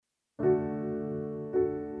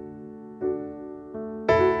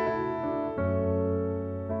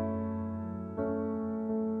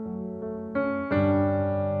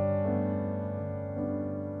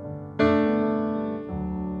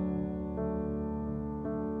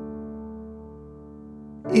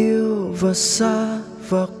Yêu và xa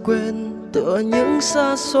và quên tựa những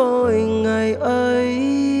xa xôi ngày ấy,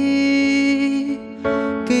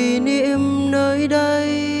 kỷ niệm nơi đây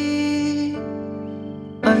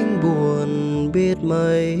anh buồn biết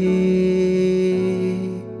mấy.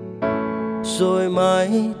 Rồi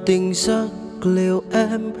mãi tỉnh giấc liệu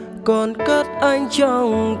em còn cất anh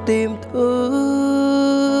trong tiềm thức,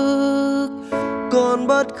 còn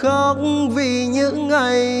bật khóc vì những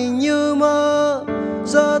ngày như mơ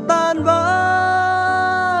giờ tan vỡ.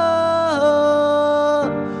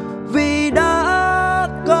 Vì đã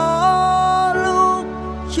có lúc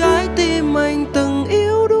trái tim anh từng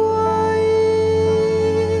yếu đuối,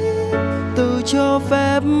 tự cho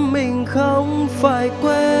phép mình không phải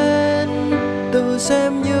quên, tự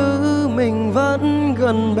xem như mình vẫn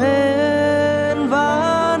gần bên.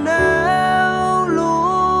 Và nếu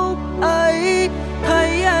lúc ấy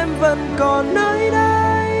thấy em vẫn còn nơi đây,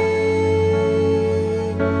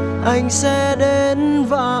 anh sẽ đến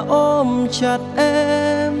và ôm chặt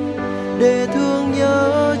em để thương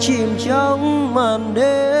nhớ chìm trong màn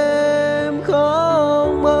đêm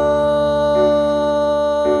không mơ.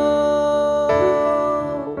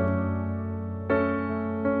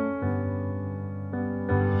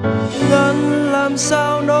 Ngăn làm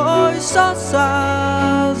sao nỗi xót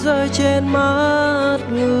xa rơi trên mắt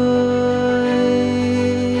người,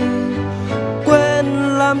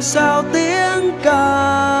 quên làm sao tiếng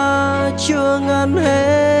ca chưa ngân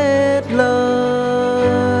hết lời.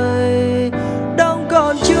 Đông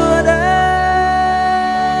còn chưa đến,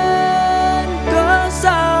 cớ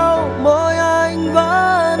sao môi anh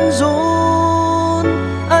vẫn run.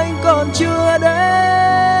 Anh còn chưa đến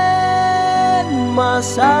mà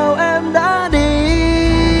sao em đã đi.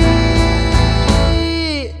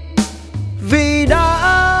 Vì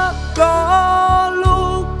đã có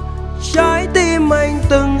lúc trái tim anh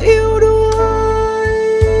từng yếu đuối,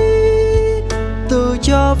 tự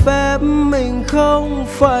cho phép mình không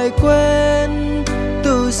phải quên,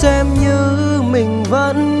 tự xem như mình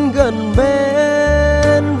vẫn gần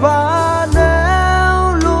bên. Và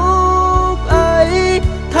nếu lúc ấy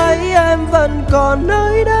thấy em vẫn còn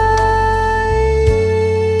nơi đây,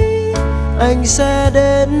 anh sẽ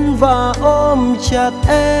đến và ôm chặt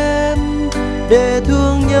em để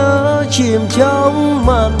thương nhớ chìm trong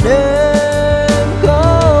màn đêm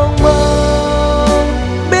không mơ.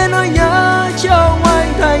 Biết nỗi nhớ trong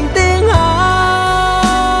anh thành tiếng hát,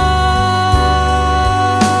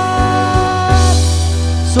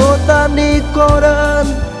 xua tan đi cô đơn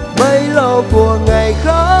bấy lâu của ngày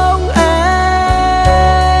không em.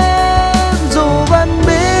 Dù vẫn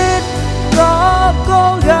biết có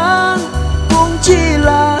cố gắng cũng chỉ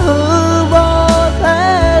là hư vô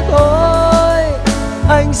thế thôi,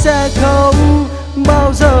 anh sẽ không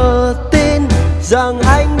bao giờ tin rằng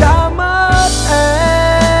anh đã mất em.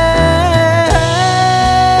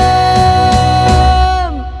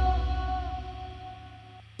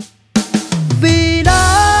 Vì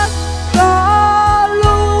đã có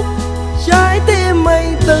lúc trái tim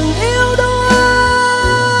anh từng yếu đuối,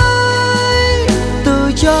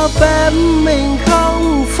 tự cho phép mình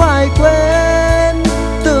không phải quên,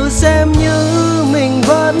 tự xem như mình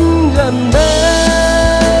vẫn gần bên.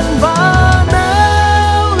 Và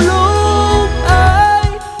nếu lúc ấy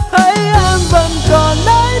thấy em vẫn còn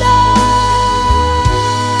nơi đây,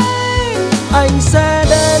 anh sẽ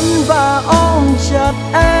đến và ôm chặt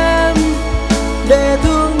em để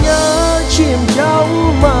thương nhớ chìm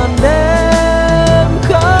trong màn đêm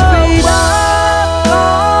không. Vì đã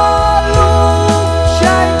có lúc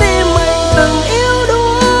trái tim anh từng yếu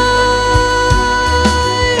đuối,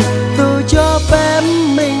 tự cho phép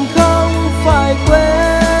mình không phải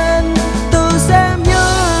quên, tự xem như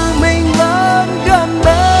mình vẫn gần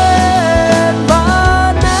bên.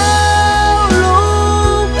 Và nếu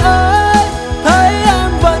lúc ấy thấy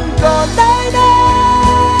em vẫn còn đây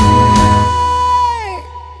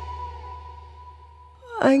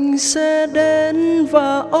anh sẽ đến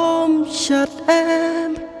và ôm chặt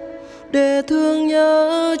em để thương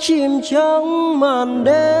nhớ chìm trong màn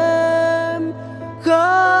đêm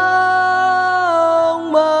không